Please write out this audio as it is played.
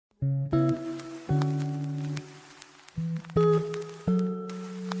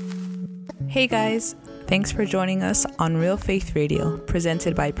Hey guys, thanks for joining us on Real Faith Radio,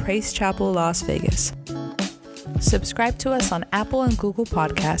 presented by Praise Chapel Las Vegas. Subscribe to us on Apple and Google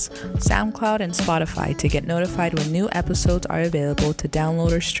Podcasts, SoundCloud, and Spotify to get notified when new episodes are available to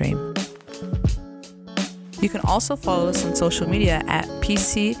download or stream. You can also follow us on social media at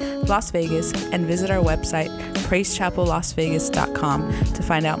PC Las Vegas and visit our website, praisechapellasvegas.com, to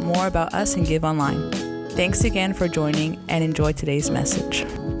find out more about us and give online. Thanks again for joining and enjoy today's message.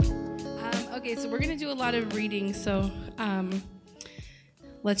 Okay, so we're going to do a lot of reading, so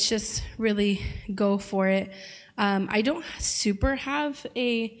let's just really go for it. I don't super have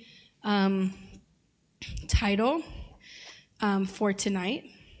a title for tonight.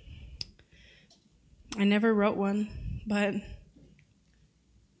 I never wrote one, but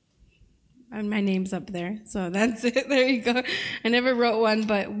my name's up there, so that's it. There you go. I never wrote one,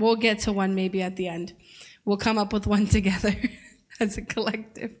 but we'll get to one maybe at the end. We'll come up with one together as a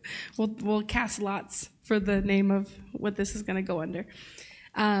collective. We'll cast lots for the name of what this is going to go under.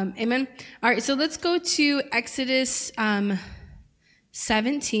 Amen. All right, so let's go to Exodus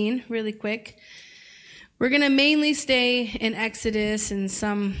 17 really quick. We're going to mainly stay in Exodus and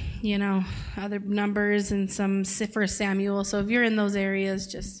some, other numbers and some First Samuel. So if you're in those areas,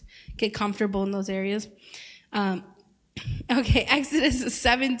 just get comfortable in those areas. Okay, Exodus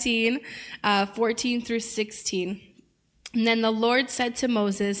 17, 14 through 16. And then the Lord said to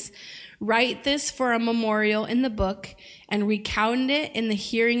Moses, "Write this for a memorial in the book and recount it in the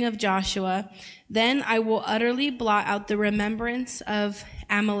hearing of Joshua. Then I will utterly blot out the remembrance of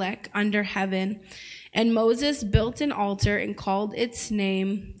Amalek under heaven." And Moses built an altar and called its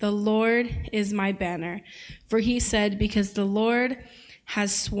name, "The Lord is my banner." For he said, "Because the Lord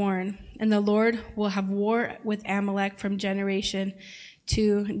has sworn, and the Lord will have war with Amalek from generation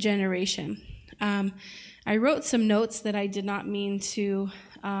to generation." I wrote some notes that I did not mean to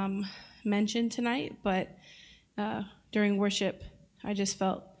mention tonight, but during worship, I just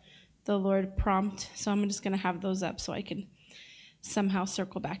felt the Lord prompt. So I'm just going to have those up so I can somehow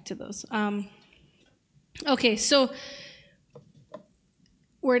circle back to those. Okay, so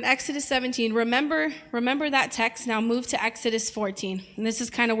we're in Exodus 17. Remember that text. Now move to Exodus 14. And this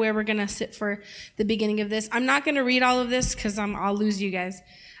is kind of where we're going to sit for the beginning of this. I'm not going to read all of this because I'll lose you guys.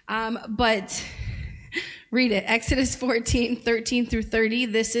 But read it. Exodus 14, 13 through 30.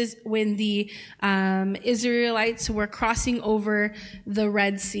 This is when the Israelites were crossing over the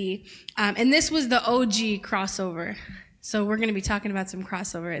Red Sea. And this was the OG crossover. So we're going to be talking about some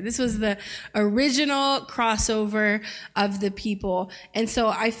crossover. This was the original crossover of the people. And so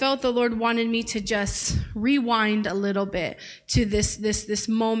I felt the Lord wanted me to just rewind a little bit to this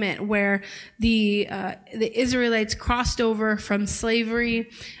moment where the Israelites crossed over from slavery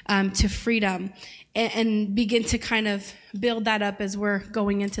to freedom, and begin to kind of build that up as we're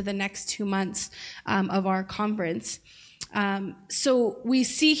going into the next 2 months of our conference. So we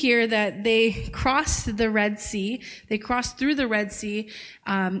see here that they crossed the Red Sea. They crossed through the Red Sea,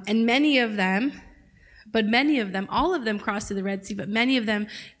 and all of them crossed to the Red Sea, but many of them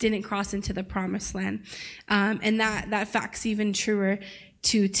didn't cross into the Promised Land. And that fact's even truer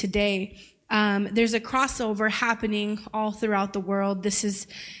to today. There's a crossover happening all throughout the world. This is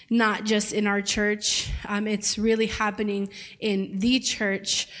not just in our church. It's really happening in the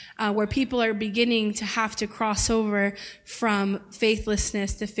church, where people are beginning to have to cross over from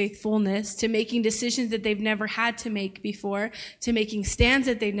faithlessness to faithfulness, to making decisions that they've never had to make before, to making stands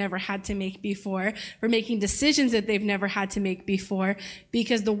that they've never had to make before, for making decisions that they've never had to make before,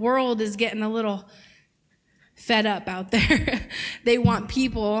 because the world is getting a little fed up out there. They want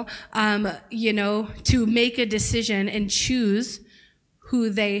people, to make a decision and choose who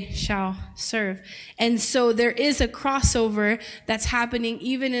they shall serve. And so there is a crossover that's happening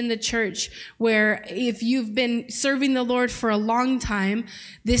even in the church, where if you've been serving the Lord for a long time,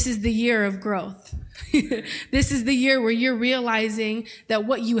 this is the year of growth. This is the year where you're realizing that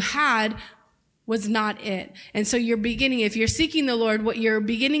what you had was not it. And so if you're seeking the Lord, what you're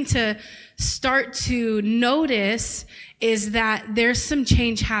beginning to start to notice is that there's some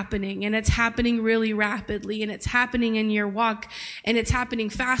change happening, and it's happening really rapidly, and it's happening in your walk, and it's happening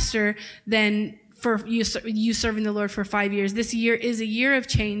faster than for you serving the Lord for 5 years. This year is a year of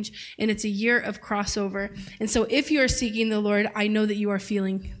change, and it's a year of crossover. And so if you are seeking the Lord, I know that you are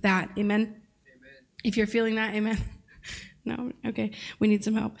feeling that. Amen? If you're feeling that, amen. No? Okay. We need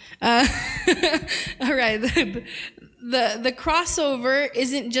some help. All right. The crossover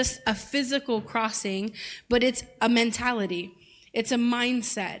isn't just a physical crossing, but it's a mentality. It's a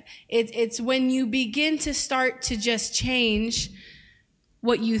mindset. It's when you begin to start to just change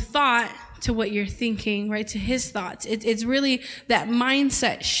what you thought to what you're thinking, right? To his thoughts. It's really that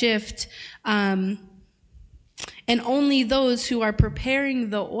mindset shift. And only those who are preparing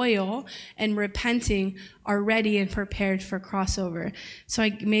the oil and repenting are ready and prepared for crossover. So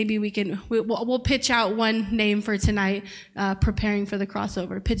maybe we'll pitch out one name for tonight, preparing for the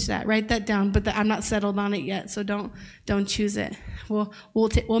crossover. Pitch that, write that down. But I'm not settled on it yet, so don't choose it.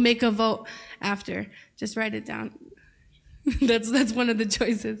 We'll make a vote after. Just write it down. That's one of the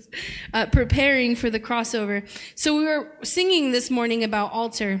choices. Preparing for the crossover. So we were singing this morning about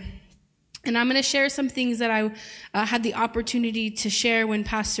altar. And I'm going to share some things that I had the opportunity to share when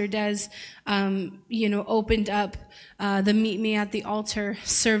Pastor Des, opened up the Meet Me at the Altar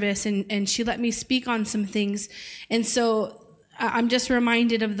service, and she let me speak on some things. And so I'm just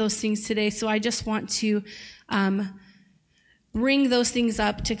reminded of those things today. So I just want to bring those things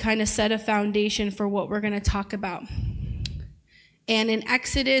up to kind of set a foundation for what we're going to talk about. And in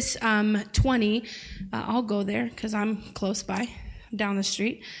Exodus 20, I'll go there because I'm close by, down the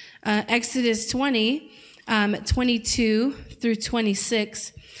street. Exodus 20, 22 through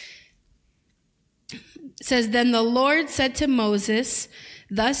 26 says, "Then the Lord said to Moses,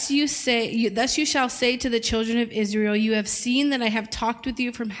 Thus you shall say to the children of Israel, you have seen that I have talked with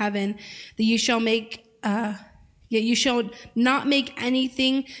you from heaven, that you shall yet you shall not make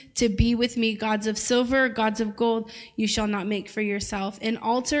anything to be with me, gods of silver, gods of gold, you shall not make for yourself. An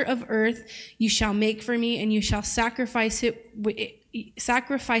altar of earth you shall make for me, and you shall sacrifice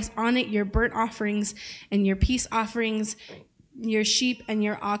on it your burnt offerings and your peace offerings, your sheep and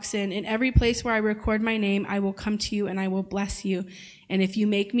your oxen. In every place where I record my name, I will come to you and I will bless you. And if you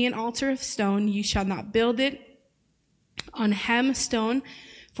make me an altar of stone, you shall not build it on hem stone,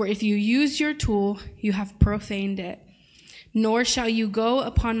 for if you use your tool, you have profaned it. Nor shall you go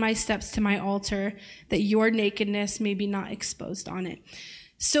upon my steps to my altar, that your nakedness may be not exposed on it."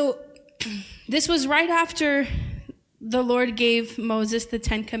 So this was right after the Lord gave Moses the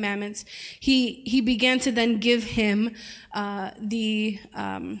 10 Commandments. He began to then give him the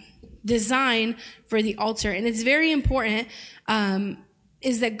design for the altar. And it's very important,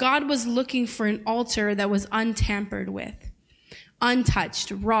 is that God was looking for an altar that was untampered with,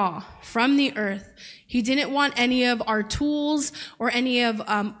 untouched, raw, from the earth. He didn't want any of our tools or any of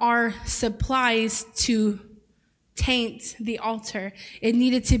our supplies to taint the altar. It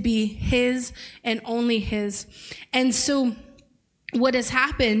needed to be his and only his. And so what has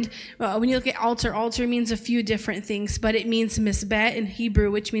happened, when you look at altar means a few different things, but it means misbeh in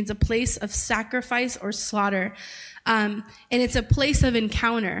Hebrew, which means a place of sacrifice or slaughter. And it's a place of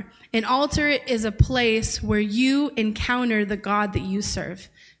encounter. An altar is a place where you encounter the God that you serve.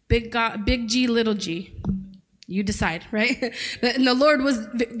 Big God, big G, little g. You decide, right? And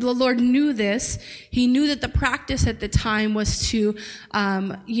the Lord knew this. He knew that the practice at the time was to,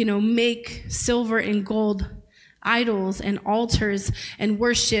 make silver and gold idols and altars and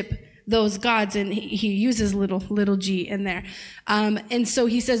worship those gods. And he uses little g in there. And so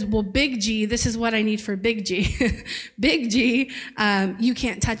he says, well, big G, this is what I need for big G. Big G, you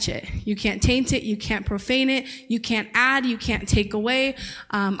can't touch it. You can't taint it. You can't profane it. You can't add. You can't take away.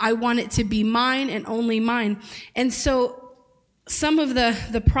 I want it to be mine and only mine. And so some of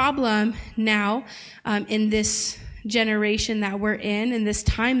the problem now, in this generation that we're in this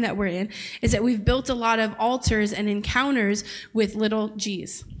time that we're in, is that we've built a lot of altars and encounters with little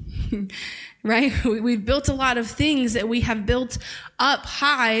g's. Right? We've built a lot of things that we have built up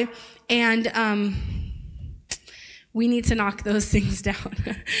high, and we need to knock those things down.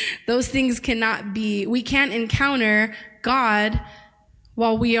 Those things we can't encounter God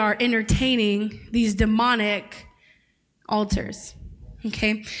while we are entertaining these demonic altars.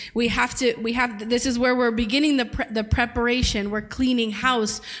 Okay, this is where we're beginning the preparation. We're cleaning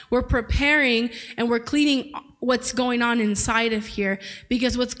house. We're preparing and we're cleaning what's going on inside of here,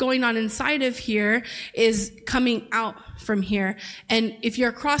 because what's going on inside of here is coming out from here. And if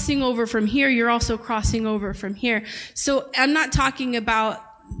you're crossing over from here, you're also crossing over from here. So I'm not talking about,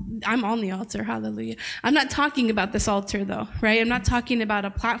 I'm on the altar, hallelujah. I'm not talking about this altar though, right? I'm not talking about a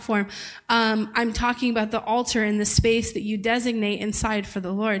platform. I'm talking about the altar and the space that you designate inside for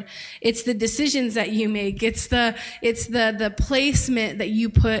the Lord. It's the decisions that you make. It's the placement that you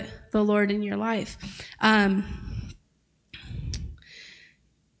put the Lord in your life. Amen.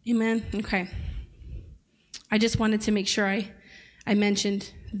 Okay. I just wanted to make sure I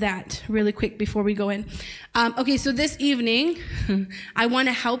mentioned that really quick before we go in. Okay, so this evening, I want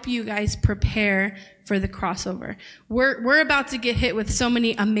to help you guys prepare for the crossover. We're about to get hit with so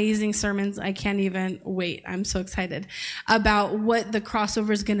many amazing sermons. I can't even wait. I'm so excited about what the crossover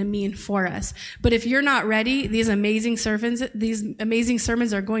is going to mean for us. But if you're not ready, these amazing sermons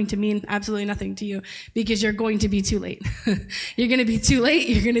are going to mean absolutely nothing to you, because you're going to be too late. You're going to be too late.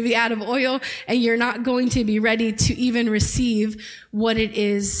 You're going to be out of oil, and you're not going to be ready to even receive what it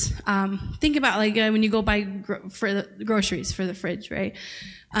is. Think about like when you go buy for the groceries for the fridge, right?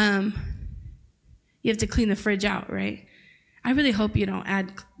 You have to clean the fridge out, right? I really hope you don't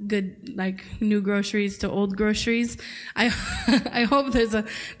add good, like, new groceries to old groceries. I hope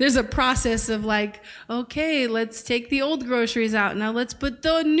there's a process of like, okay, let's take the old groceries out. Now let's put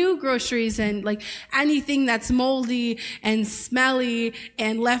the new groceries in. Like anything that's moldy and smelly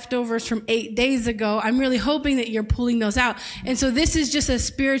and leftovers from 8 days ago, I'm really hoping that you're pulling those out. And so this is just a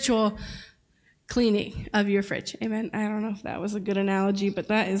spiritual cleaning of your fridge. Amen. I don't know if that was a good analogy, but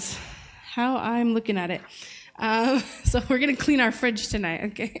that is how I'm looking at it. So we're going to clean our fridge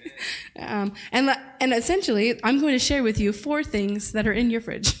tonight, okay? And essentially, I'm going to share with you 4 things that are in your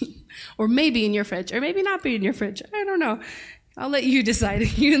fridge, or maybe in your fridge, or maybe not be in your fridge. I don't know. I'll let you decide.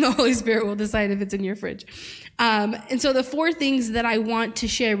 You and the Holy Spirit will decide if it's in your fridge. And so the 4 things that I want to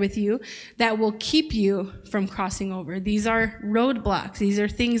share with you that will keep you from crossing over. These are roadblocks. These are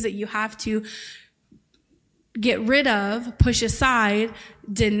things that you have to get rid of, push aside,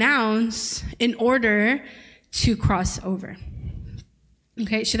 denounce in order to cross over.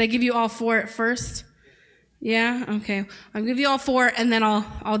 Okay, should I give you all 4 at first? Yeah, okay. I'll give you all 4, and then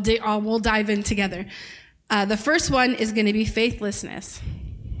we'll dive in together. The first one is going to be faithlessness.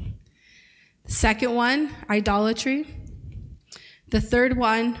 The second one, idolatry. The third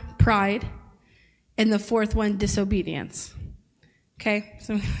one, pride. And the fourth one, disobedience. Okay,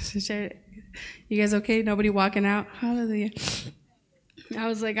 so you guys okay? Nobody walking out? Hallelujah. I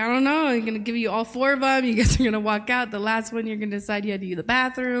was like, I don't know. I'm going to give you all 4 of them. You guys are going to walk out. The last one, you're going to decide you had to use the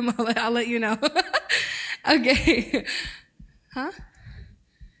bathroom. I'll let you know. Okay.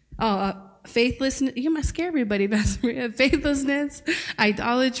 Huh? Faithlessness. You might scare everybody, Pastor Maria. Faithlessness,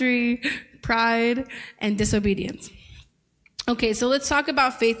 idolatry, pride, and disobedience. Okay, so let's talk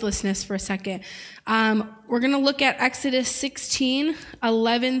about faithlessness for a second. We're going to look at Exodus 16,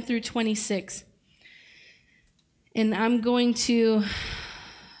 11 through 26. And I'm going to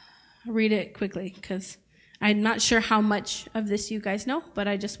read it quickly because I'm not sure how much of this you guys know, but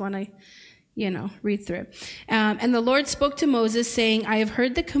I just want to, read through it. And the Lord spoke to Moses, saying, I have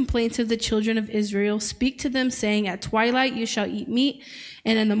heard the complaints of the children of Israel. Speak to them, saying, at twilight you shall eat meat,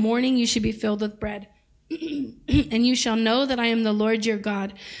 and in the morning you shall be filled with bread. And you shall know that I am the Lord your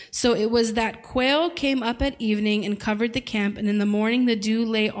God. So it was that quail came up at evening and covered the camp, and in the morning the dew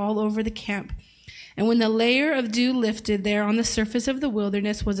lay all over the camp. And when the layer of dew lifted, there on the surface of the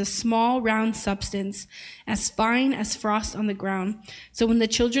wilderness was a small round substance, as fine as frost on the ground. So when the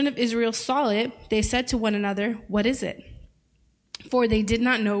children of Israel saw it, they said to one another, what is it? For they did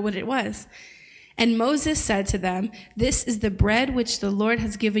not know what it was. And Moses said to them, this is the bread which the Lord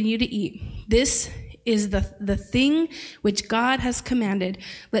has given you to eat. This is the thing which God has commanded.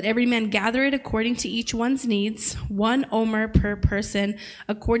 Let every man gather it according to each one's needs, 1 omer per person,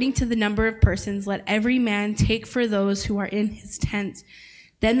 according to the number of persons. Let every man take for those who are in his tent.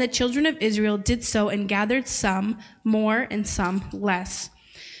 Then the children of Israel did so and gathered some more and some less.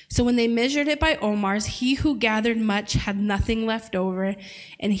 So when they measured it by omers, he who gathered much had nothing left over,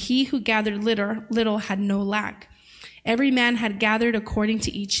 and he who gathered little had no lack. Every man had gathered according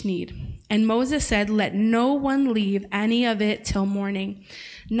to each need. And Moses said, let no one leave any of it till morning.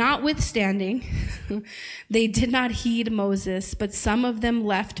 Notwithstanding, they did not heed Moses, but some of them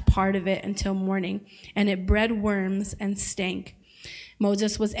left part of it until morning, and it bred worms and stank.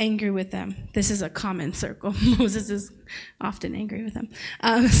 Moses was angry with them. This is a common circle. Moses is often angry with them.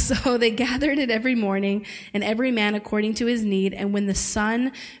 So they gathered it every morning, and every man according to his need. And when the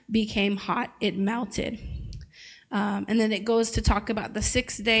sun became hot, it melted. And then it goes to talk about the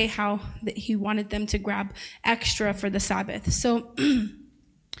 6th day, how that he wanted them to grab extra for the Sabbath.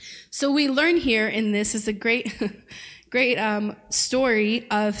 So we learn here in this is a great story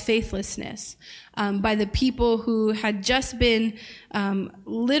of faithlessness by the people who had just been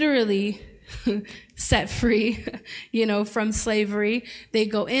literally set free, from slavery. They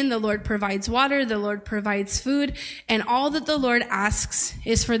go in, the Lord provides water, the Lord provides food, and all that the Lord asks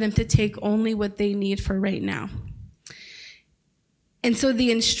is for them to take only what they need for right now. And so the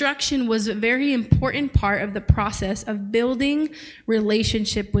instruction was a very important part of the process of building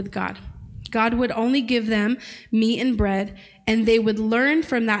relationship with God. God would only give them meat and bread, and they would learn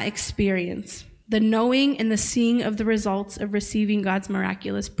from that experience, the knowing and the seeing of the results of receiving God's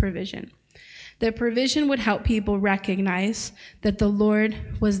miraculous provision. The provision would help people recognize that the Lord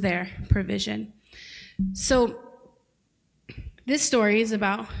was their provision. So this story is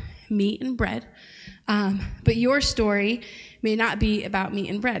about meat and bread, but your story may not be about meat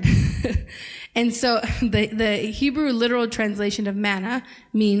and bread. And so the Hebrew literal translation of manna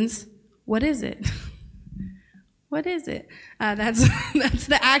means, what is it? What is it? That's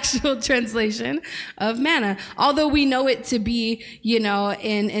the actual translation of manna. Although we know it to be, in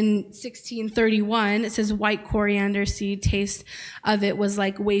 1631, it says white coriander seed, taste of it was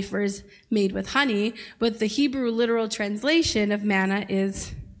like wafers made with honey. But the Hebrew literal translation of manna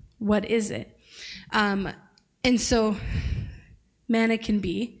is, what is it? And so manna can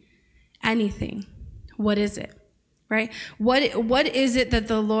be anything. What is it? Right? What is it that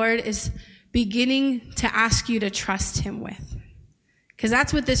the Lord is beginning to ask you to trust him with? Because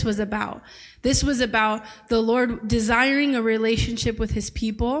that's what this was about. This was about the Lord desiring a relationship with his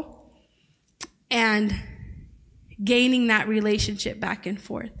people and gaining that relationship back and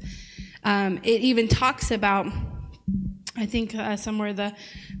forth. It even talks about, I think somewhere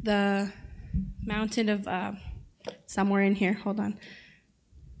the mountain of somewhere in here. Hold on.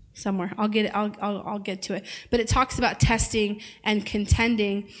 Somewhere. I'll get to it. But it talks about testing and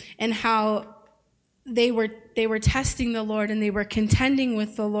contending and how they were testing the Lord and they were contending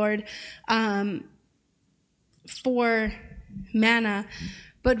with the Lord for manna.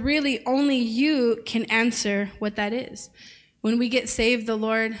 But really only you can answer what that is. When we get saved,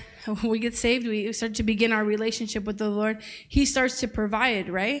 we start to begin our relationship with the Lord. He starts to provide,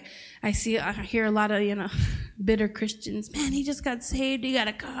 right? I hear a lot of, bitter Christians. Man, he just got saved. He got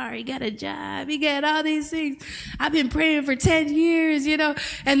a car. He got a job. He got all these things. I've been praying for 10 years,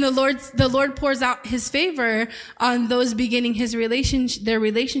 and the Lord pours out his favor on those beginning their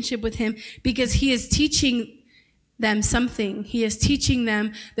relationship with him, because he is teaching them something. He is teaching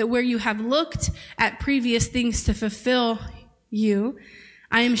them that where you have looked at previous things to fulfill you,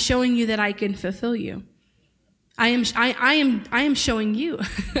 I am showing you that I can fulfill you. I am showing you.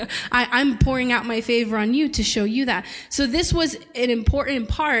 I'm pouring out my favor on you to show you that. So this was an important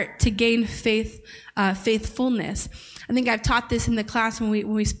part to gain faithfulness. I think I've taught this in the class when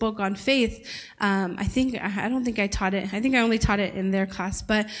we spoke on faith. I don't think I taught it. I think I only taught it in their class,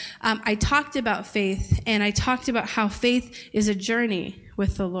 but I talked about faith, and I talked about how faith is a journey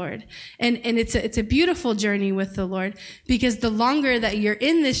with the Lord. And it's a beautiful journey with the Lord, because the longer that you're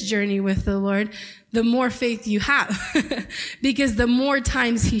in this journey with the Lord, the more faith you have, because the more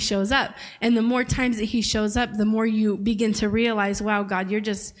times he shows up, and the more times that he shows up, the more you begin to realize, wow, God,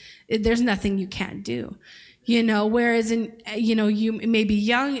 there's nothing you can't do. Whereas you may be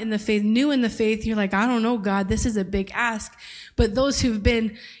young in the faith, new in the faith, you're like, I don't know, God, this is a big ask. But those who've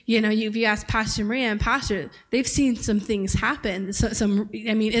been, if you ask Pastor Maria and Pastor, they've seen some things happen.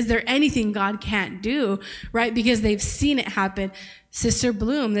 Is there anything God can't do, right? Because they've seen it happen. Sister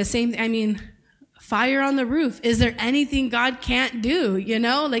Bloom, the same, fire on the roof. Is there anything God can't do?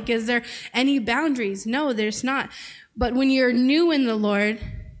 Is there any boundaries? No, there's not. But when you're new in the Lord,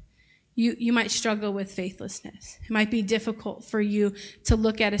 you might struggle with faithlessness. It might be difficult for you to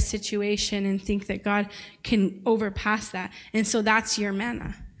look at a situation and think that God can overpass that. And so that's your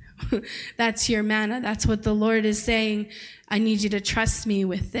manna. That's your manna. That's what the Lord is saying. I need you to trust me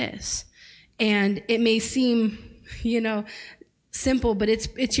with this. And it may seem, simple, but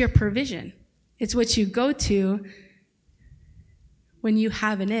it's your provision. It's what you go to when you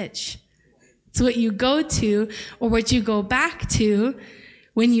have an itch. It's what you go to, or what you go back to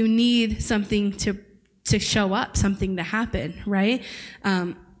when you need something to show up, something to happen, right?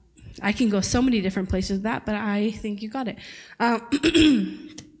 I can go so many different places with that, but I think you got it. I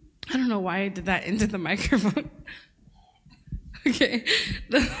don't know why I did that into the microphone. Okay.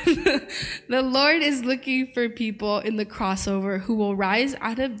 The Lord is looking for people in the crossover who will rise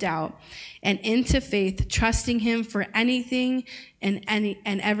out of doubt and into faith, trusting him for anything and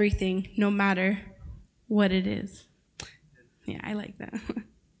everything, no matter what it is. Yeah, I like that.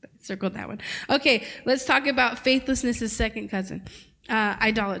 Circled that one. Okay, let's talk about faithlessness' second cousin,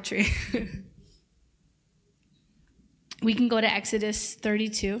 idolatry. We can go to Exodus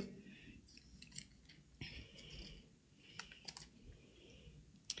 32.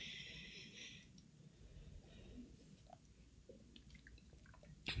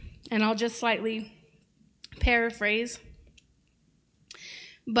 And I'll just slightly paraphrase.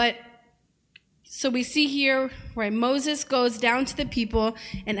 But so we see here where Moses goes down to the people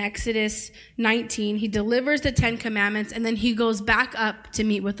in Exodus 19. He delivers the 10 commandments, and then he goes back up to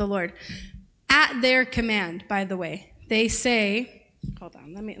meet with the Lord. At their command, by the way. They say, hold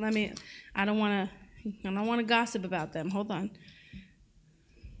on, let me I don't want to gossip about them. Hold on.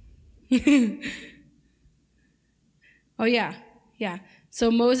 Oh, yeah.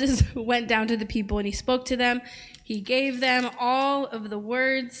 So Moses went down to the people and he spoke to them. He gave them all of the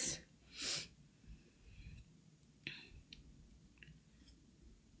words.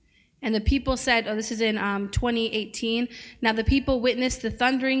 And the people said, this is in 2018. Now the people witnessed the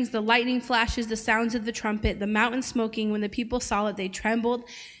thunderings, the lightning flashes, the sounds of the trumpet, the mountain smoking. When the people saw it, they trembled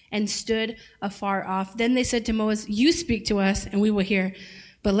and stood afar off. Then they said to Moses, you speak to us and we will hear.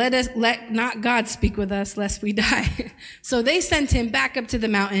 But let not God speak with us, lest we die. So they sent him back up to the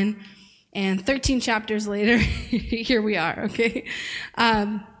mountain. And 13 chapters later, here we are, okay?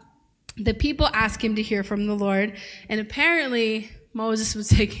 The people asked him to hear from the Lord. And apparently, Moses was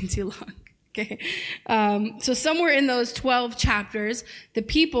taking too long. Okay. So somewhere in those 12 chapters, the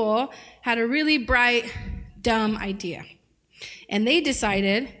people had a really bright, dumb idea. And they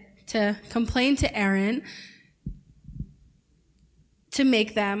decided to complain to Aaron to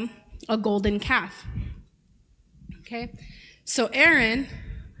make them a golden calf. Okay. So Aaron,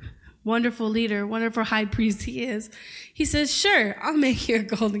 wonderful leader, wonderful high priest he is, he says, sure, I'll make you a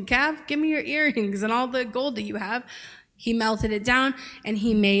golden calf. Give me your earrings and all the gold that you have. He melted it down and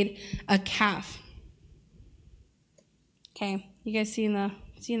he made a calf. Okay, you guys seeing the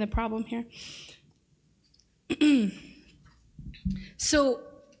problem here? So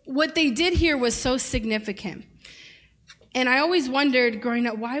what they did here was so significant. And I always wondered growing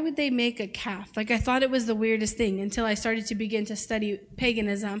up, why would they make a calf? Like I thought it was the weirdest thing until I started to begin to study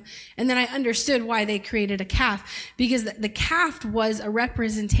paganism. And then I understood why they created a calf. Because the calf was a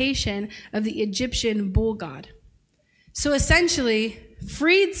representation of the Egyptian bull god. So essentially,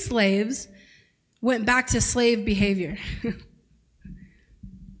 freed slaves went back to slave behavior.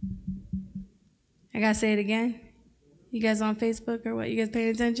 I gotta say it again. You guys on Facebook or what? You guys paying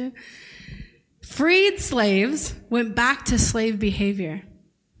attention? Freed slaves went back to slave behavior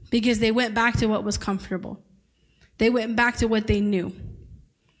because they went back to what was comfortable. They went back to what they knew.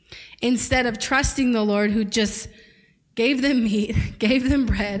 Instead of trusting the Lord who just gave them meat, gave them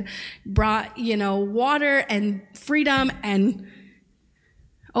bread, brought, water and freedom and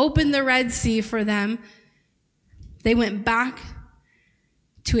opened the Red Sea for them, they went back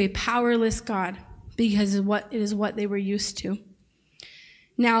to a powerless God because it is what they were used to.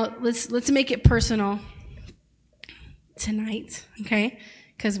 Now, let's make it personal tonight, okay?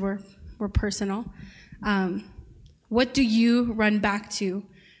 Because we're personal. What do you run back to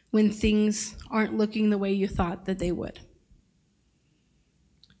when things aren't looking the way you thought that they would?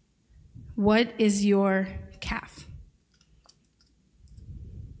 What is your calf?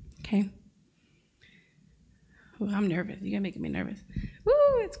 Okay. Oh, I'm nervous. You're making me nervous. Woo,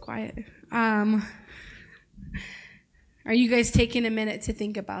 it's quiet. Are you guys taking a minute to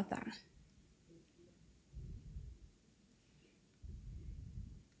think about that?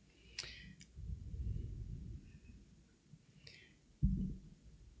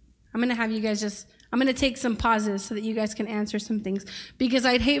 I'm going to have you guys I'm going to take some pauses so that you guys can answer some things. Because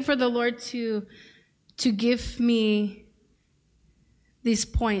I'd hate for the Lord to give me these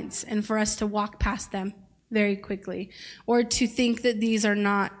points and for us to walk past them very quickly. Or to think that these are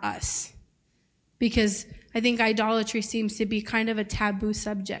not us. Because I think idolatry seems to be kind of a taboo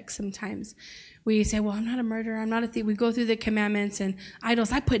subject sometimes. We say, well, I'm not a murderer, I'm not a thief. We go through the commandments and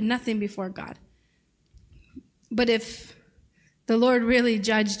idols. I put nothing before God. But if the Lord really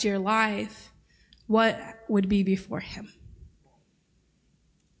judged your life, what would be before him?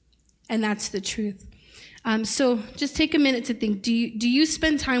 And that's the truth. So just take a minute to think. Do you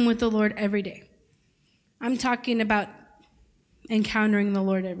spend time with the Lord every day? I'm talking about encountering the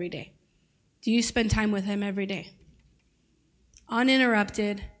Lord every day. Do you spend time with him every day?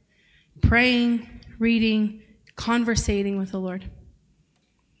 Uninterrupted, praying, reading, conversating with the Lord.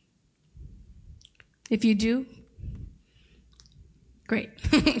 If you do, great.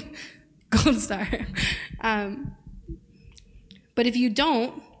 Gold star. But if you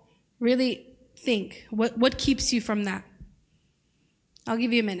don't, really think, what keeps you from that? I'll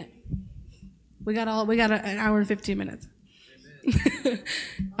give you a minute. We got an hour and 15 minutes.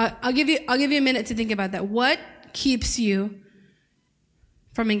 I'll give you a minute to think about that. What keeps you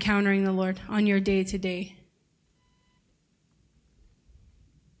from encountering the Lord on your day-to-day?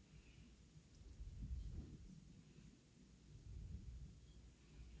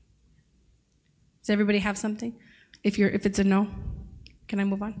 Does everybody have something? If it's a no, can I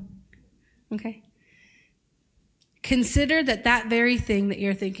move on? Okay. Consider that very thing that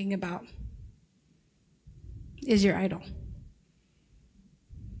you're thinking about is your idol.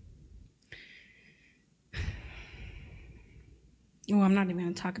 Oh, I'm not even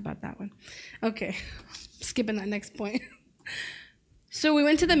going to talk about that one. Okay, skipping that next point. So we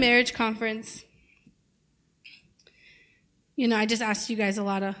went to the marriage conference. I just asked you guys a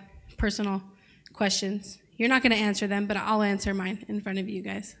lot of personal questions. You're not going to answer them, but I'll answer mine in front of you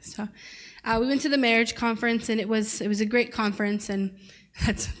guys. So we went to the marriage conference, and it was a great conference, and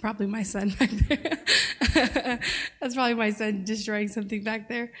that's probably my son back there. That's probably my son destroying something back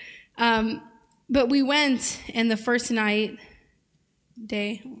there. But we went, and the first night,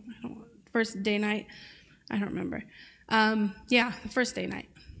 I don't remember. The first night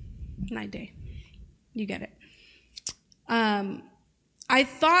day. You get it. I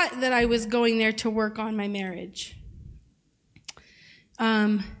thought that I was going there to work on my marriage.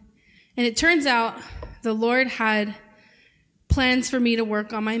 And it turns out the Lord had plans for me to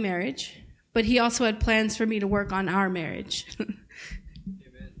work on my marriage, but he also had plans for me to work on our marriage.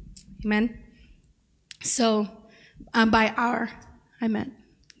 Amen. So, by our, I meant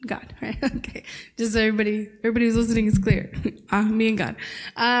God, right? Okay. Just so everybody who's listening is clear. Me and God.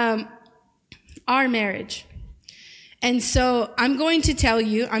 Our marriage. And so I'm going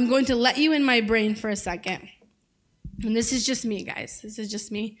to let you in my brain for a second. And this is just me, guys. This is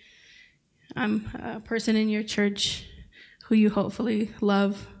just me. I'm a person in your church who you hopefully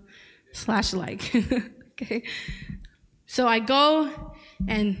love / like. Okay. So I go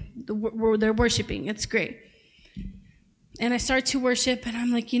and they're worshiping. It's great. And I start to worship and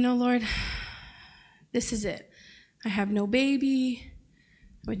I'm like, Lord, this is it. I have no baby,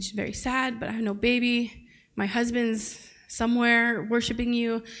 which is very sad, but I have no baby. My husband's somewhere worshiping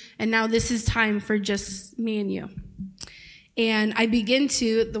you. And now this is time for just me and you. And I begin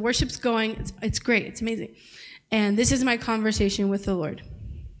the worship's going. It's great. It's amazing. And this is my conversation with the Lord.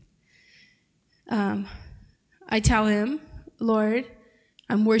 I tell him, Lord,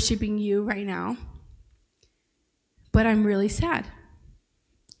 I'm worshiping you right now, but I'm really sad.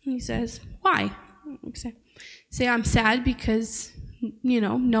 And he says, why? I say, I'm sad because,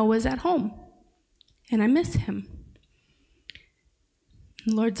 Noah's at home and I miss him.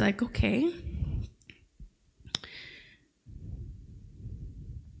 And the Lord's like, okay.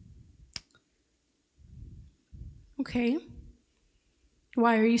 Okay.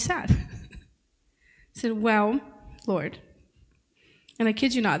 Why are you sad? I said, well, Lord, and I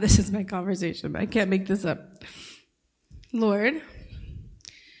kid you not, this is my conversation, but I can't make this up. Lord,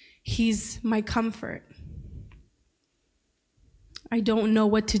 he's my comfort. I don't know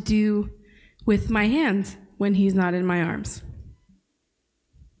what to do with my hands when he's not in my arms.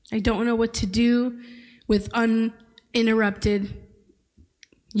 I don't know what to do with uninterrupted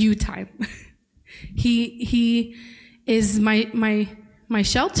you time. He is my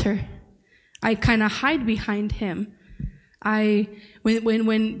shelter. I kind of hide behind him. When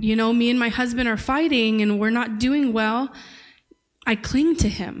me and my husband are fighting and we're not doing well, I cling to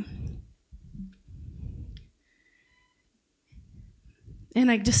him. And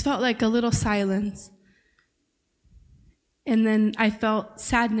I just felt like a little silence. And then I felt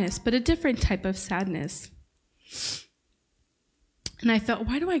sadness, but a different type of sadness. And I felt,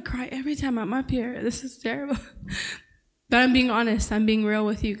 why do I cry every time I'm up here? This is terrible. But I'm being honest. I'm being real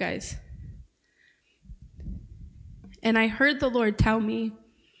with you guys. And I heard the Lord tell me,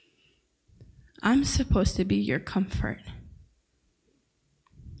 I'm supposed to be your comfort.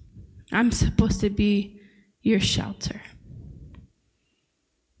 I'm supposed to be your shelter.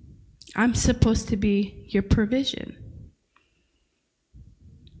 I'm supposed to be your provision.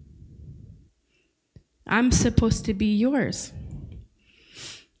 I'm supposed to be yours.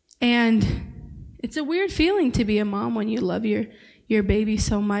 And it's a weird feeling to be a mom when you love your baby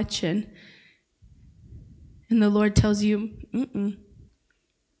so much and the Lord tells you,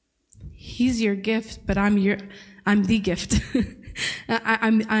 he's your gift, but I'm the gift.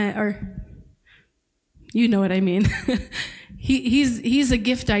 You know what I mean. He's a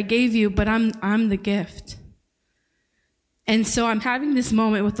gift I gave you, but I'm the gift. And so I'm having this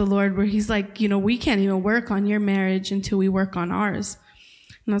moment with the Lord where he's like, we can't even work on your marriage until we work on ours.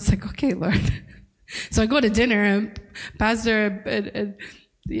 And I was like, okay, Lord. So I go to dinner and Pastor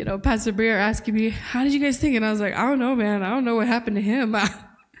Brie are asking me, how did you guys think? And I was like, I don't know, man. I don't know what happened to him.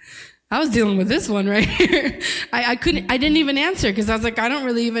 I was dealing with this one right here. I didn't even answer because I was like, I don't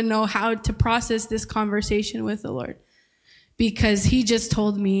really even know how to process this conversation with the Lord. Because he just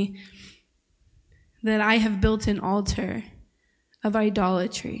told me that I have built an altar of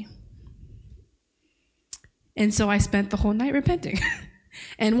idolatry. And so I spent the whole night repenting.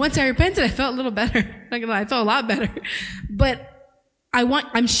 And once I repented, I felt a little better. Not gonna lie, I felt a lot better. But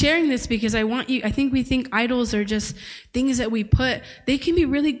I'm sharing this because I think we think idols are just things that we put. They can be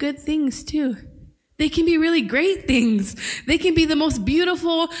really good things too. They can be really great things. They can be the most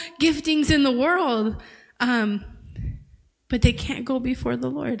beautiful giftings in the world. but they can't go before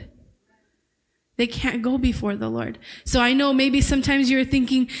the Lord. They can't go before the Lord. So I know maybe sometimes you're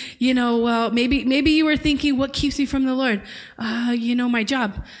thinking, well, maybe you were thinking, what keeps me from the Lord? My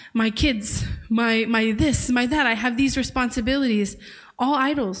job, my kids, my this, my that. I have these responsibilities. All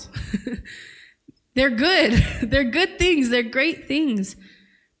idols. They're good. They're good things. They're great things.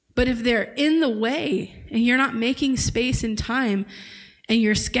 But if they're in the way and you're not making space and time and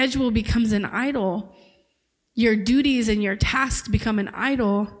your schedule becomes an idol, your duties and your tasks become an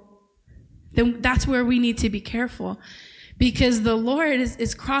idol, then that's where we need to be careful. Because the Lord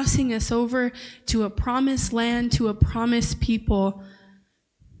is crossing us over to a promised land, to a promised people.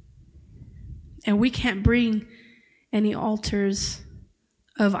 And we can't bring any altars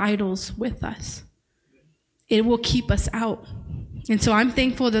of idols with us. It will keep us out. And so I'm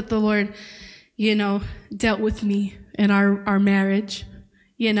thankful that the Lord, dealt with me in our marriage,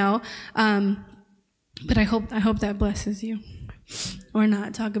 but I hope that blesses you. Or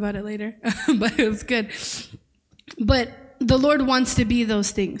not, talk about it later. But it was good. But the Lord wants to be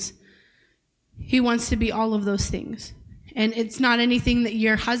those things. He wants to be all of those things. And it's not anything that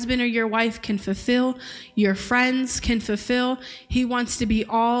your husband or your wife can fulfill, your friends can fulfill. He wants to be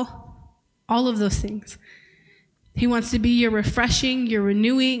all of those things. He wants to be your refreshing, your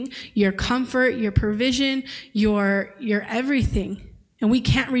renewing, your comfort, your provision, your everything. And we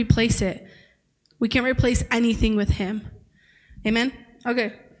can't replace it. We can't replace anything with him. Amen?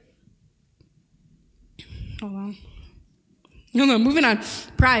 Okay. Hold on. No, moving on.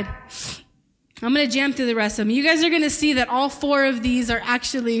 Pride. I'm going to jam through the rest of them. You guys are going to see that all four of these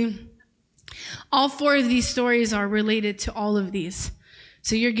stories are related to all of these.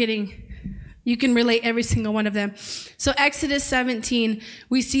 So you can relate every single one of them. So Exodus 17,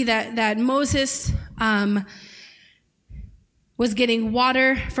 we see that Moses was getting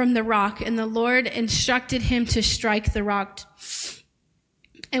water from the rock, and the Lord instructed him to strike the rock.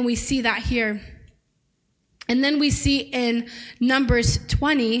 And we see that here. And then we see in Numbers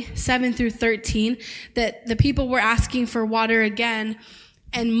 20, 7 through 13, that the people were asking for water again,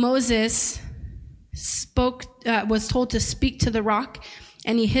 and Moses was told to speak to the rock,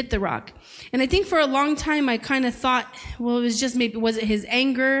 and he hit the rock. And I think for a long time I kind of thought, well, it was just was it his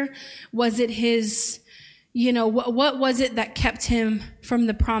anger? Was it his, what was it that kept him from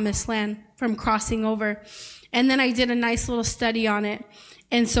the promised land, from crossing over? And then I did a nice little study on it.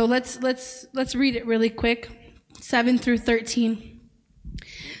 And so let's read it really quick, 7 through 13.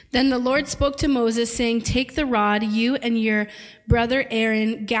 Then the Lord spoke to Moses, saying, "Take the rod, you and your brother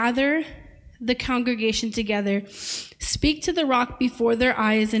Aaron, gather the congregation together. Speak to the rock before their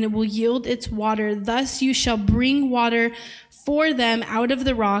eyes, and it will yield its water. Thus you shall bring water for them out of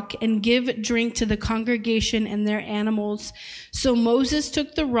the rock and give drink to the congregation and their animals." So Moses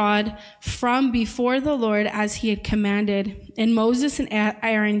took the rod from before the Lord as he had commanded. And Moses and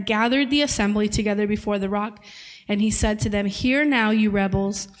Aaron gathered the assembly together before the rock. And he said to them, "Hear now, you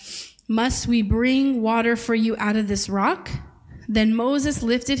rebels, must we bring water for you out of this rock?" Then Moses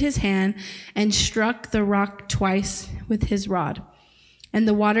lifted his hand and struck the rock twice with his rod. And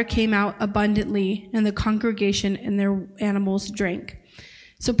the water came out abundantly, and the congregation and their animals drank.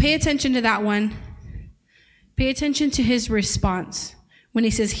 So pay attention to that one. Pay attention to his response. When he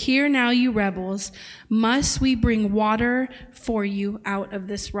says, "Hear now, you rebels, must we bring water for you out of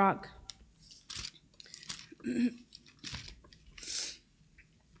this rock?"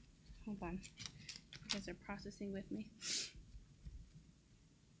 Hold on. You guys are processing with me.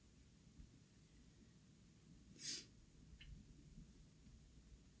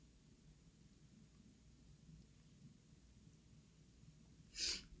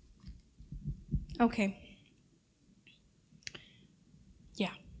 Okay.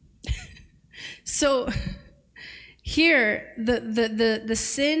 Yeah. So here, the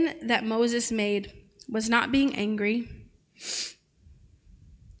sin that Moses made was not being angry.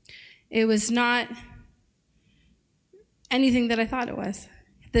 It was not anything that I thought it was.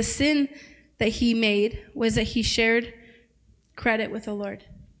 The sin that he made was that he shared credit with the Lord.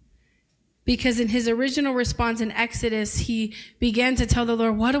 Because in his original response in Exodus, he began to tell the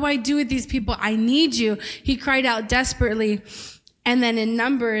Lord, "What do I do with these people? I need you." He cried out desperately. And then in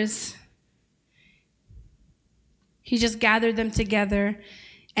Numbers, he just gathered them together,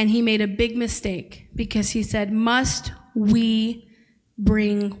 and he made a big mistake because he said, "Must we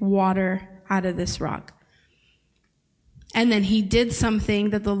bring water out of this rock?" And then he did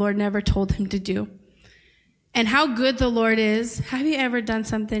something that the Lord never told him to do. And how good the Lord is. Have you ever done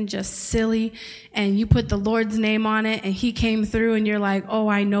something just silly and you put the Lord's name on it and he came through and you're like, "Oh,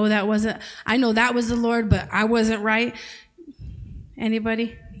 I know that was the Lord, but I wasn't right"?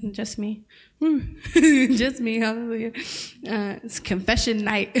 Anybody? Just me? Just me, hallelujah. It's confession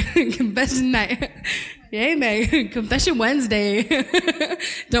night. Confession night. Amen. Confession Wednesday.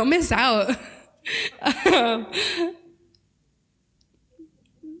 Don't miss out.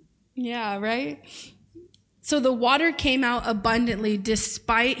 Yeah, right? So the water came out abundantly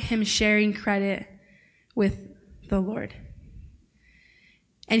despite him sharing credit with the Lord.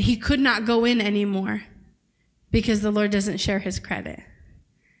 And he could not go in anymore because the Lord doesn't share his credit.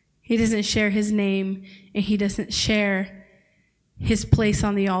 He doesn't share his name, and he doesn't share his place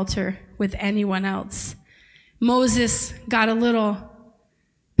on the altar with anyone else. Moses got a little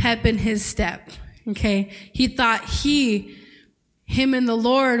pep in his step, okay? He thought him and the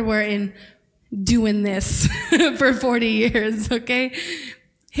Lord were in doing this for 40 years, okay?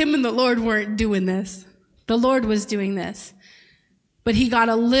 Him and the Lord weren't doing this. The Lord was doing this. But he got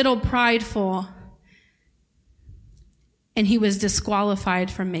a little prideful, and he was disqualified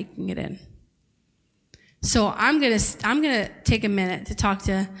from making it in. So I'm gonna take a minute to talk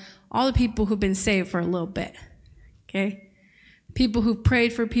to all the people who've been saved for a little bit, okay? People who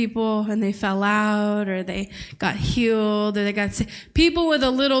prayed for people and they fell out, or they got healed, or they got saved. People with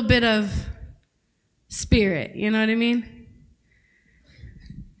a little bit of spirit, you know what I mean?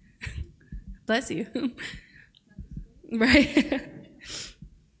 Bless you. Right?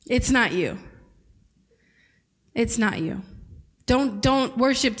 It's not you. It's not you. Don't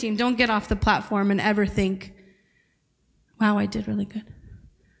worship team, don't get off the platform and ever think, wow, I did really good.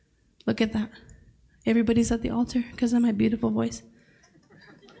 Look at that. Everybody's at the altar because of my beautiful voice.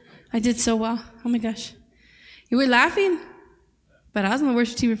 I did so well. Oh my gosh. You were laughing, but I was on the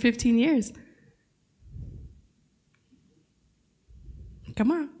worship team for 15 years.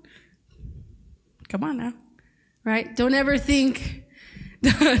 Come on. Come on now. Right? Don't ever think,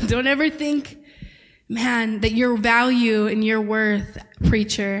 man, that your value and your worth,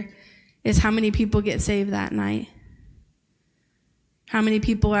 preacher, is how many people get saved that night. How many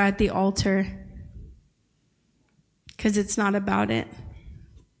people are at the altar. Because it's not about it.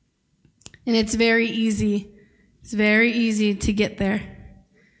 And it's very easy. It's very easy to get there.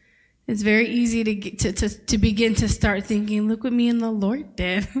 It's very easy to begin to start thinking, look what me and the Lord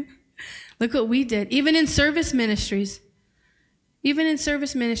did. Look what we did. Even in service ministries.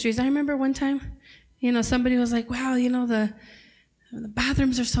 I remember one time, somebody was like, wow, the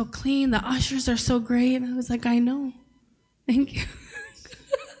bathrooms are so clean. The ushers are so great. And I was like, I know. Thank you.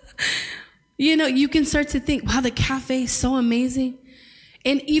 You can start to think, wow, the cafe is so amazing.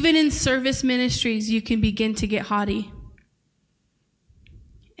 And even in service ministries, you can begin to get haughty.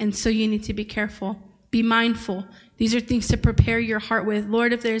 And so you need to be careful. Be mindful. These are things to prepare your heart with.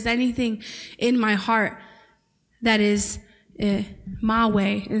 Lord, if there's anything in my heart that is my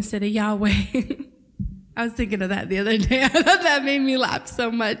way instead of Yahweh. I was thinking of that the other day. I thought that made me laugh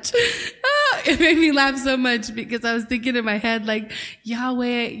so much. It made me laugh so much because I was thinking in my head, like,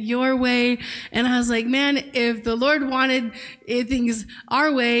 Yahweh, your way. And I was like, man, if the Lord wanted things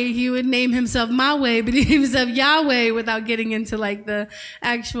our way, he would name himself my way, but he named himself Yahweh without getting into like the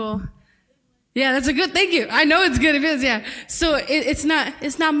actual. Yeah, that's a good, thank you. I know it's good if it is, yeah. So it's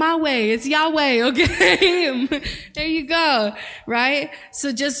not my way, it's Yahweh, okay? There you go, right?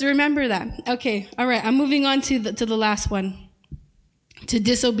 So just remember that. Okay, all right, I'm moving on to the last one. To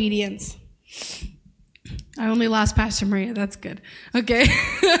disobedience. I only lost Pastor Maria, that's good. Okay.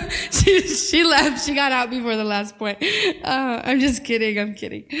 she left, she got out before the last point. I'm just kidding, I'm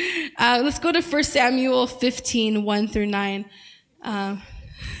kidding. Let's go to 1 Samuel 15, 1 through 9.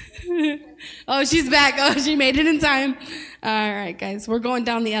 Oh, she's back. Oh, she made it in time. All right, guys, we're going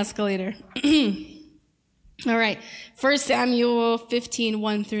down the escalator. All right, 1 Samuel 15,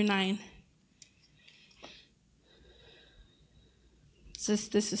 1 through 9.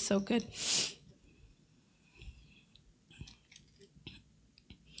 This is so good.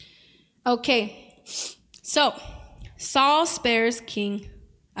 Okay, so Saul spares King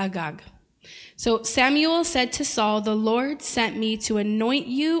Agag. So Samuel said to Saul, the Lord sent me to anoint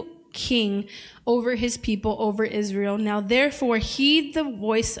you king over his people, over Israel. Now therefore heed the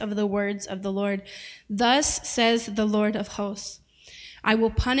voice of the words of the Lord. Thus says the Lord of hosts, I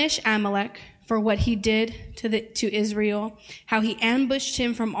will punish Amalek for what he did to Israel, how he ambushed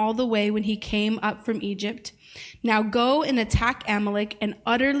him from all the way when he came up from Egypt. Now go and attack Amalek and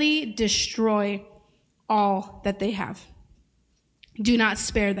utterly destroy all that they have. Do not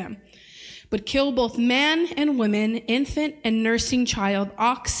spare them, but kill both man and woman, infant and nursing child,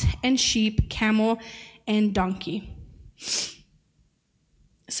 ox and sheep, camel and donkey.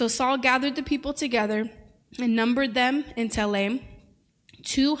 So Saul gathered the people together and numbered them in Telaim,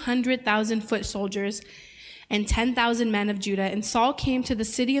 200,000 foot soldiers, and 10,000 men of Judah. And Saul came to the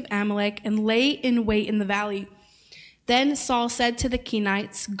city of Amalek and lay in wait in the valley. Then Saul said to the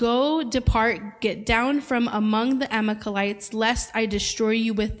Kenites, "Go, depart, get down from among the Amalekites, lest I destroy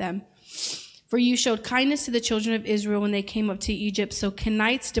you with them. For you showed kindness to the children of Israel when they came up to Egypt. So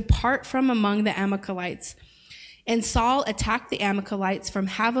Kenites, depart from among the Amalekites." And Saul attacked the Amalekites from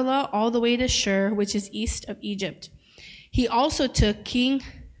Havilah all the way to Shur, which is east of Egypt. He also took King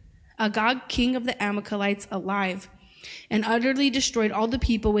Agag, king of the Amalekites, alive, and utterly destroyed all the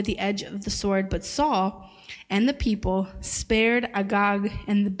people with the edge of the sword. But Saul and the people spared Agag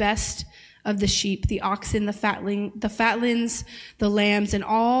and the best of the sheep, the oxen, the fatlings, the lambs, and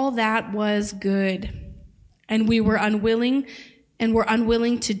all that was good. And we were unwilling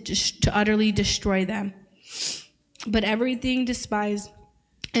to utterly destroy them. But everything despised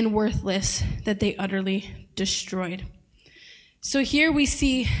and worthless that they utterly destroyed. So here we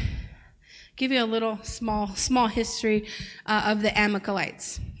see, give you a little small history of the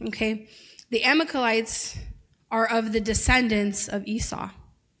Amalekites. Okay, the Amalekites are of the descendants of Esau.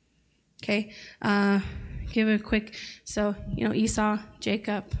 Okay, give it a quick. So Esau,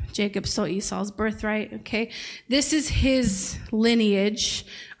 Jacob stole Esau's birthright. Okay, this is his lineage.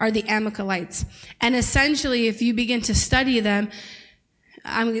 Are the Amalekites, and essentially, if you begin to study them,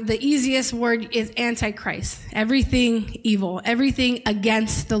 the easiest word is antichrist. Everything evil, everything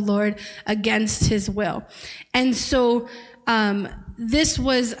against the Lord, against his will. And so this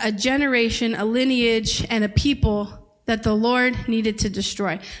was a generation, a lineage, and a people that the Lord needed to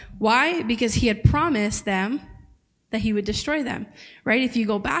destroy. Why? Because he had promised them that he would destroy them, right? If you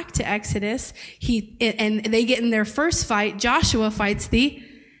go back to Exodus, and they get in their first fight, Joshua fights the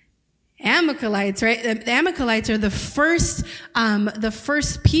Amalekites, right? The Amalekites are the first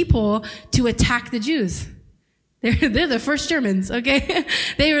people to attack the Jews. They're the first Germans, okay?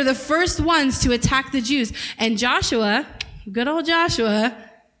 They were the first ones to attack the Jews. And Joshua, good old Joshua,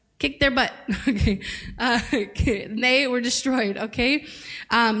 kicked their butt, okay? They were destroyed, okay?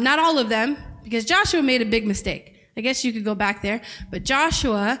 Not all of them, because Joshua made a big mistake. I guess you could go back there. But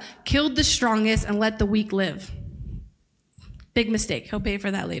Joshua killed the strongest and let the weak live. Big mistake. He'll pay for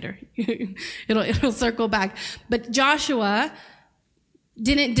that later. It'll circle back. But Joshua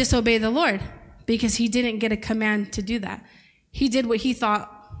didn't disobey the Lord because he didn't get a command to do that. He did what he thought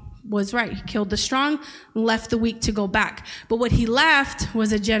was right. He killed the strong, left the weak to go back. But what he left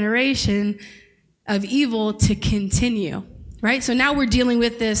was a generation of evil to continue, right? So now we're dealing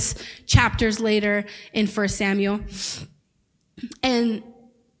with this chapters later in 1 Samuel. And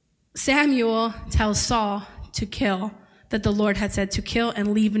Samuel tells Saul to kill, that the Lord had said to kill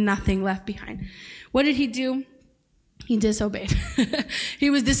and leave nothing left behind. What did he do? He disobeyed. He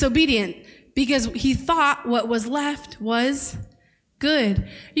was disobedient because he thought what was left was good.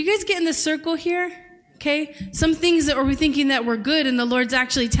 You guys get in the circle here? Okay? Some things that we're thinking that were good and the Lord's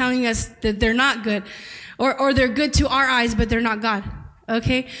actually telling us that they're not good. Or they're good to our eyes, but they're not God.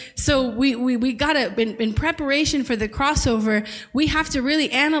 Okay? So we gotta, in preparation for the crossover, we have to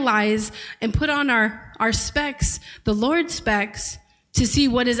really analyze and put on our specs, the Lord's specs, to see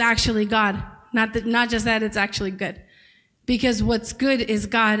what is actually God. Not just that it's actually good. Because what's good is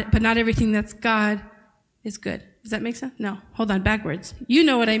God, but not everything that's God is good. Does that make sense? No. Hold on, backwards. You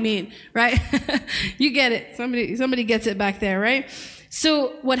know what I mean, right? You get it. Somebody gets it back there, right?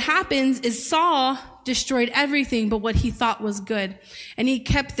 So what happens is Saul destroyed everything but what he thought was good. And he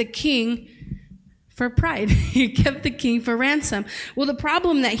kept the king for pride. He kept the king for ransom. Well, the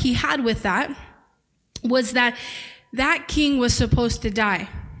problem that he had with that was that king was supposed to die.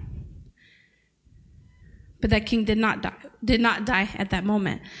 But that king did not die at that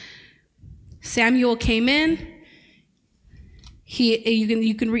moment. Samuel came in.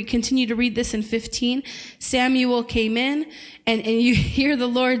 You can continue to read this in 15. Samuel came in, and you hear the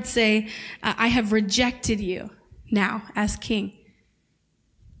Lord say, I have rejected you now as king.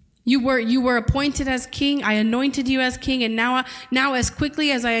 You were appointed as king. I anointed you as king. And now as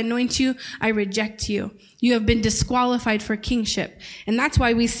quickly as I anoint you, I reject you. You have been disqualified for kingship. And that's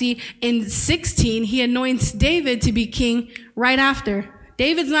why we see in 16, he anoints David to be king right after.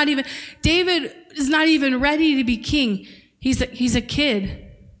 David is not even ready to be king. He's a kid.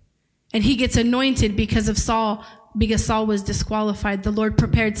 And he gets anointed because of Saul, because Saul was disqualified. The Lord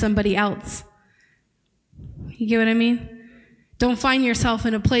prepared somebody else. You get what I mean? Don't find yourself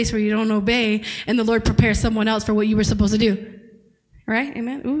in a place where you don't obey and the Lord prepares someone else for what you were supposed to do. Right?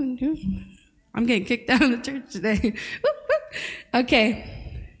 Amen? Ooh. I'm getting kicked out of the church today.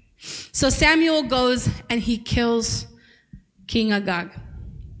 Okay. So Samuel goes and he kills King Agag.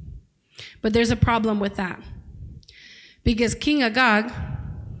 But there's a problem with that. Because King Agag,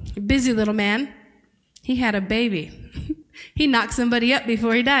 busy little man, He had a baby. He knocked somebody up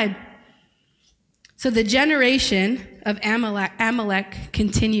before he died. So the generation of Amalek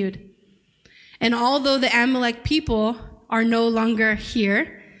continued. And although the Amalek people are no longer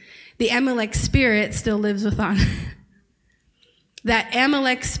here, the Amalek spirit still lives within. That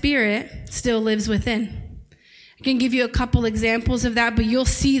Amalek spirit still lives within. I can give you a couple examples of that, but you'll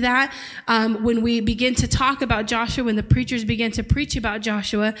see that when we begin to talk about Joshua, when the preachers begin to preach about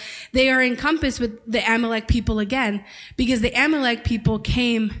Joshua, they are encompassed with the Amalek people again, because the Amalek people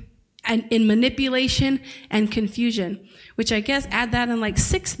came in manipulation and confusion, which I guess add that in like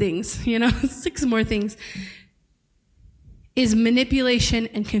 6 things, 6 more things, is manipulation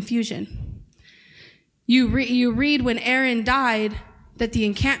and confusion. You read when Aaron died that the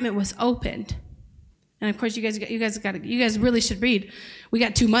encampment was opened. And of course, you guys really should read. We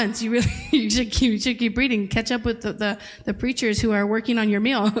got 2 months. You should keep reading. Catch up with the preachers who are working on your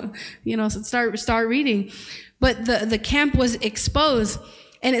meal. So start reading. But the camp was exposed,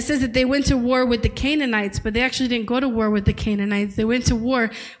 and it says that they went to war with the Canaanites, but they actually didn't go to war with the Canaanites. They went to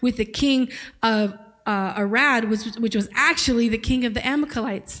war with the king of Arad, which was actually the king of the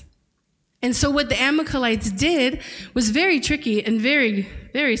Amalekites. And so what the Amalekites did was very tricky and very,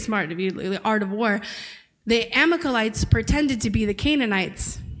 very smart, to be the art of war. The Amalekites pretended to be the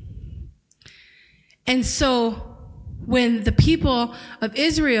Canaanites. And so when the people of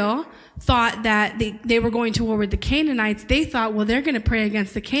Israel thought that they were going to war with the Canaanites, they thought, well, they're going to pray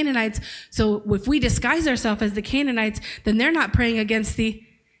against the Canaanites. So if we disguise ourselves as the Canaanites, then they're not praying against the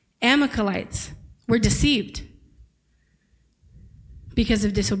Amalekites. We're deceived because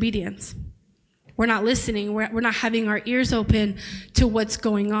of disobedience. We're not listening. We're not having our ears open to what's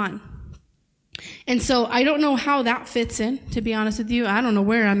going on. And so I don't know how that fits in, to be honest with you. I don't know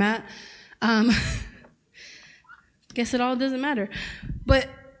where I'm at. Guess it all doesn't matter. But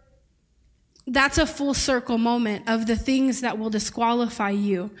that's a full circle moment of the things that will disqualify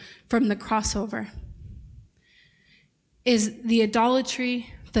you from the crossover. Is the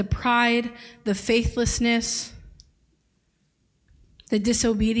idolatry, the pride, the faithlessness, the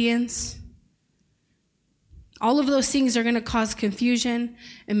disobedience. All of those things are going to cause confusion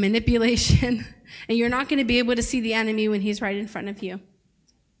and manipulation, and you're not going to be able to see the enemy when he's right in front of you.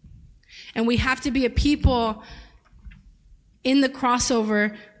 And we have to be a people in the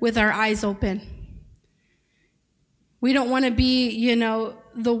crossover with our eyes open. We don't want to be,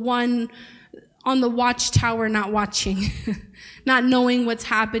 the one on the watchtower not watching, not knowing what's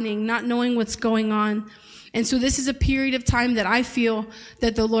happening, not knowing what's going on. And so this is a period of time that I feel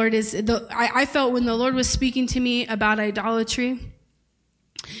that the Lord I felt when the Lord was speaking to me about idolatry,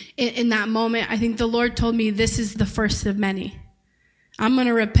 in that moment, I think the Lord told me this is the first of many. I'm going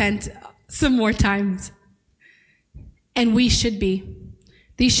to repent some more times. And we should be.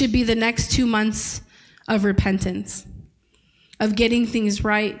 These should be the next 2 months of repentance, of getting things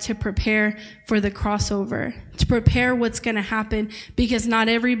right to prepare for the crossover, to prepare what's going to happen, because not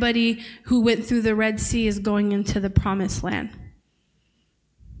everybody who went through the Red Sea is going into the promised land.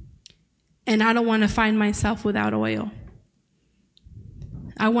 And I don't want to find myself without oil.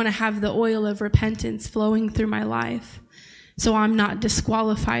 I want to have the oil of repentance flowing through my life, so I'm not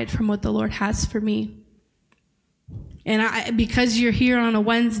disqualified from what the Lord has for me. And because you're here on a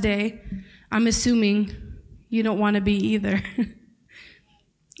Wednesday, I'm assuming you don't want to be either.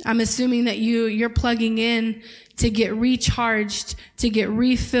 I'm assuming that you're plugging in to get recharged, to get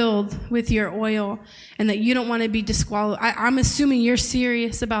refilled with your oil, and that you don't want to be disqualified. I'm assuming you're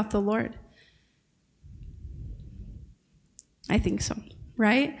serious about the Lord. I think so,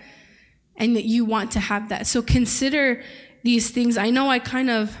 right? And that you want to have that. So consider these things. I know I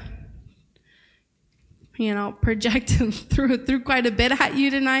kind of project through quite a bit at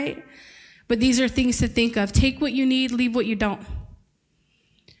you tonight. But these are things to think of. Take what you need, leave what you don't.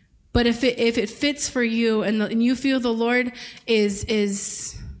 But if it fits for you and you feel the Lord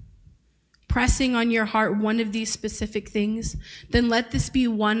is pressing on your heart one of these specific things, then let this be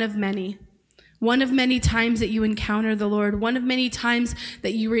one of many. One of many times that you encounter the Lord. One of many times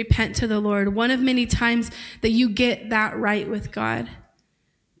that you repent to the Lord. One of many times that you get that right with God.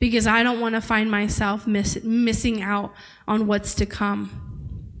 Because I don't want to find myself missing out on what's to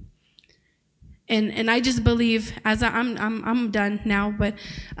come. And I just believe, as I'm done now, but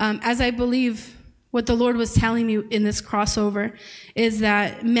as I believe what the Lord was telling me in this crossover is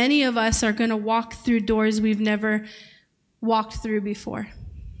that many of us are going to walk through doors we've never walked through before.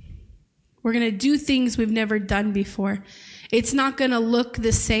 We're going to do things we've never done before. It's not going to look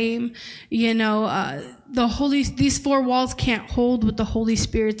the same. These 4 walls can't hold what the Holy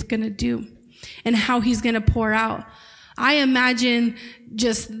Spirit's going to do and how he's going to pour out. I imagine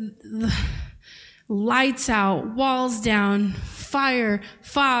just lights out, walls down, fire,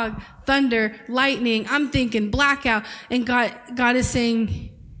 fog, thunder, lightning. I'm thinking blackout. And God is saying,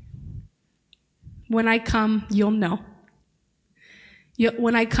 when I come, you'll know.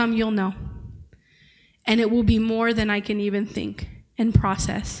 When I come, you'll know. And it will be more than I can even think and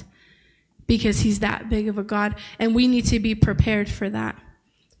process, because he's that big of a God. And we need to be prepared for that.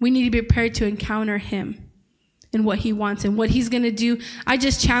 We need to be prepared to encounter him and what he wants and what he's going to do. I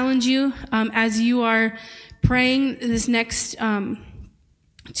just challenge you as you are praying this next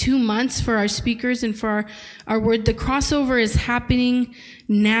 2 months for our speakers and for our word. The crossover is happening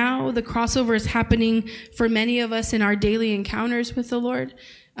now. The crossover is happening for many of us in our daily encounters with the Lord.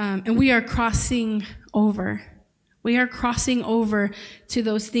 And we are crossing over. We are crossing over to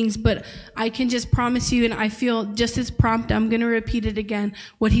those things. But I can just promise you, and I feel just as prompt, I'm going to repeat it again.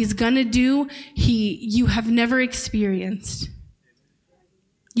 What he's going to do, you have never experienced.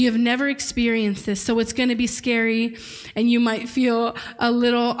 You have never experienced this, so it's going to be scary, and you might feel a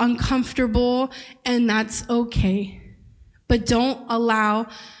little uncomfortable, and that's okay. But don't allow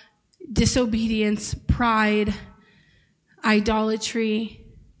disobedience, pride, idolatry,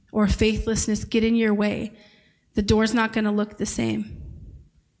 or faithlessness get in your way. The door's not going to look the same,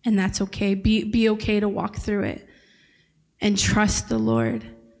 and that's okay. Be okay to walk through it, and trust the Lord.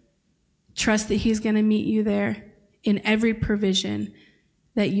 Trust that he's going to meet you there in every provision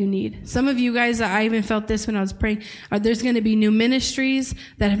that you need. Some of you guys, I even felt this when I was praying, there's going to be new ministries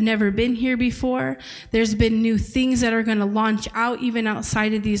that have never been here before. There's been new things that are going to launch out even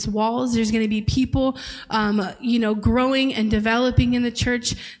outside of these walls. There's going to be people, growing and developing in the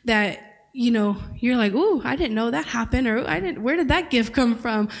church that, you're like, ooh, I didn't know that happened, or where did that gift come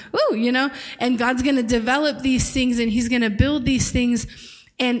from? Ooh, and God's going to develop these things, and he's going to build these things,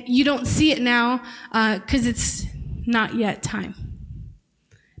 and you don't see it now, because it's not yet time.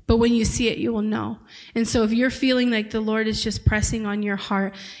 But when you see it, you will know. And so if you're feeling like the Lord is just pressing on your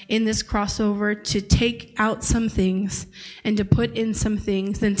heart in this crossover to take out some things and to put in some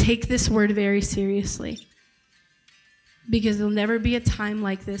things, then take this word very seriously. Because there'll never be a time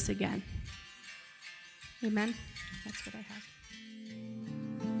like this again. Amen? That's what I have.